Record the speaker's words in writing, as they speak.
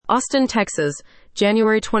Austin, Texas,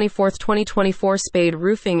 January 24, 2024. Spade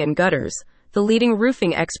Roofing and Gutters, the leading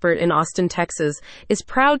roofing expert in Austin, Texas, is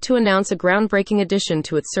proud to announce a groundbreaking addition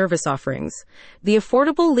to its service offerings, the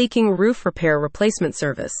affordable leaking roof repair replacement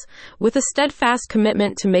service. With a steadfast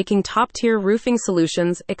commitment to making top-tier roofing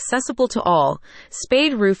solutions accessible to all,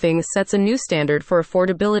 Spade Roofing sets a new standard for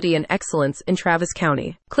affordability and excellence in Travis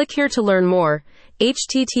County. Click here to learn more.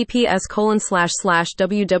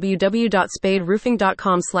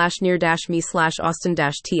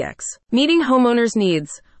 https://www.spaderoofing.com/near-me/Austin-TX. Meeting homeowners'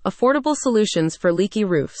 needs. Affordable solutions for leaky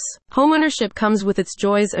roofs. Homeownership comes with its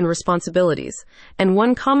joys and responsibilities, and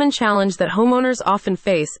one common challenge that homeowners often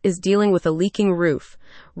face is dealing with a leaking roof.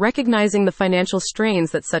 Recognizing the financial strains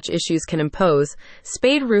that such issues can impose,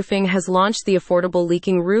 Spade Roofing has launched the affordable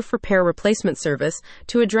leaking roof repair replacement service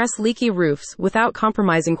to address leaky roofs without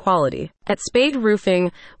compromising quality. At Spade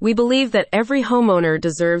Roofing, we believe that every homeowner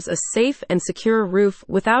deserves a safe and secure roof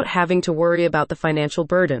without having to worry about the financial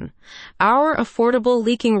burden. Our affordable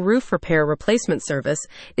leaking roof repair replacement service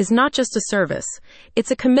is not just a service,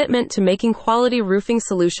 it's a commitment to making quality roofing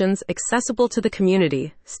solutions accessible to the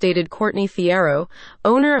community, stated Courtney Fierro,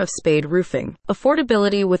 owner of Spade Roofing.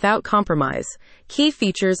 Affordability without compromise. Key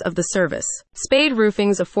features of the service. Spade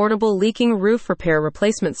Roofing's affordable leaking roof repair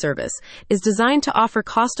replacement service is designed to offer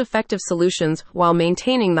cost-effective solutions while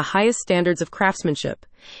maintaining the highest standards of craftsmanship.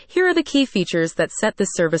 Here are the key features that set this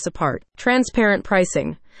service apart. Transparent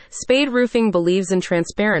pricing. Spade Roofing believes in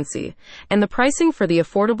transparency, and the pricing for the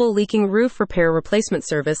affordable leaking roof repair replacement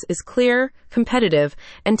service is clear, competitive,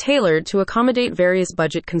 and tailored to accommodate various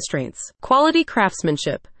budget constraints. Quality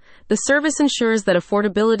craftsmanship. The service ensures that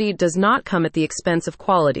affordability does not come at the expense of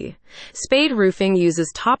quality. Spade Roofing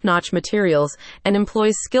uses top-notch materials and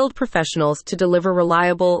employs skilled professionals to deliver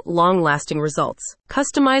reliable, long-lasting results.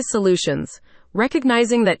 Customized solutions.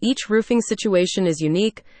 Recognizing that each roofing situation is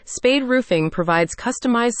unique, Spade Roofing provides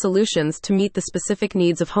customized solutions to meet the specific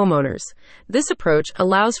needs of homeowners. This approach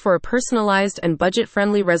allows for a personalized and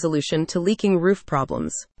budget-friendly resolution to leaking roof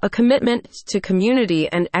problems. A commitment to community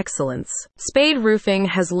and excellence. Spade Roofing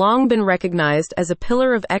has long been recognized as a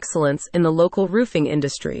pillar of excellence in the local roofing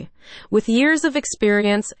industry. With years of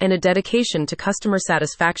experience and a dedication to customer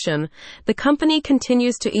satisfaction, the company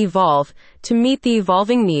continues to evolve to meet the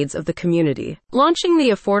evolving needs of the community. Launching the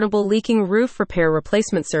affordable leaking roof repair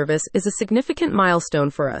replacement service is a significant milestone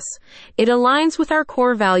for us. It aligns with our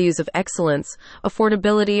core values of excellence,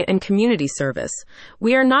 affordability, and community service.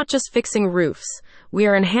 We are not just fixing roofs. We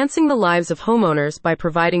are enhancing the lives of homeowners by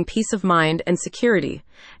providing peace of mind and security,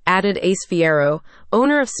 added Ace Fierro,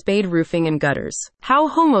 owner of Spade Roofing and Gutters. How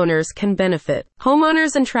homeowners can benefit.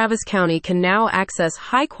 Homeowners in Travis County can now access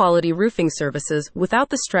high-quality roofing services without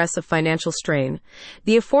the stress of financial strain.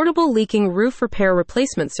 The affordable leaking roof repair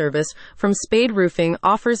replacement service from Spade Roofing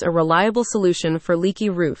offers a reliable solution for leaky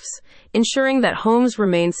roofs, ensuring that homes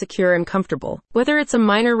remain secure and comfortable. Whether it's a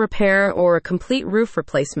minor repair or a complete roof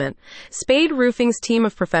replacement, Spade Roofing's team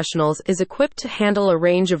of professionals is equipped to handle a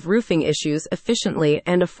range of roofing issues efficiently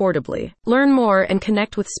and affordably. Learn more and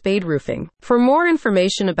connect with Spade Roofing. For more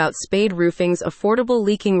information about Spade Roofing's affordable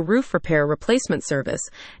leaking roof repair replacement service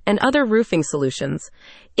and other roofing solutions,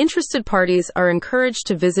 interested parties are encouraged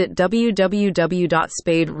to visit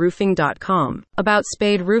www.spaderoofing.com. About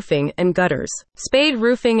Spade Roofing and Gutters. Spade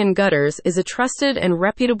Roofing and Gutters is a trusted and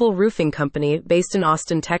reputable roofing company based in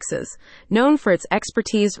Austin, Texas, known for its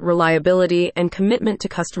expertise, reliability, and commitment to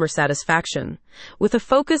customer satisfaction. With a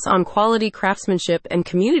focus on quality craftsmanship and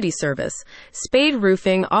community service, Spade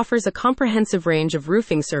Roofing offers a comprehensive range of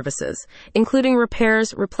roofing services, including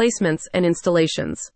repairs, replacements, and installations.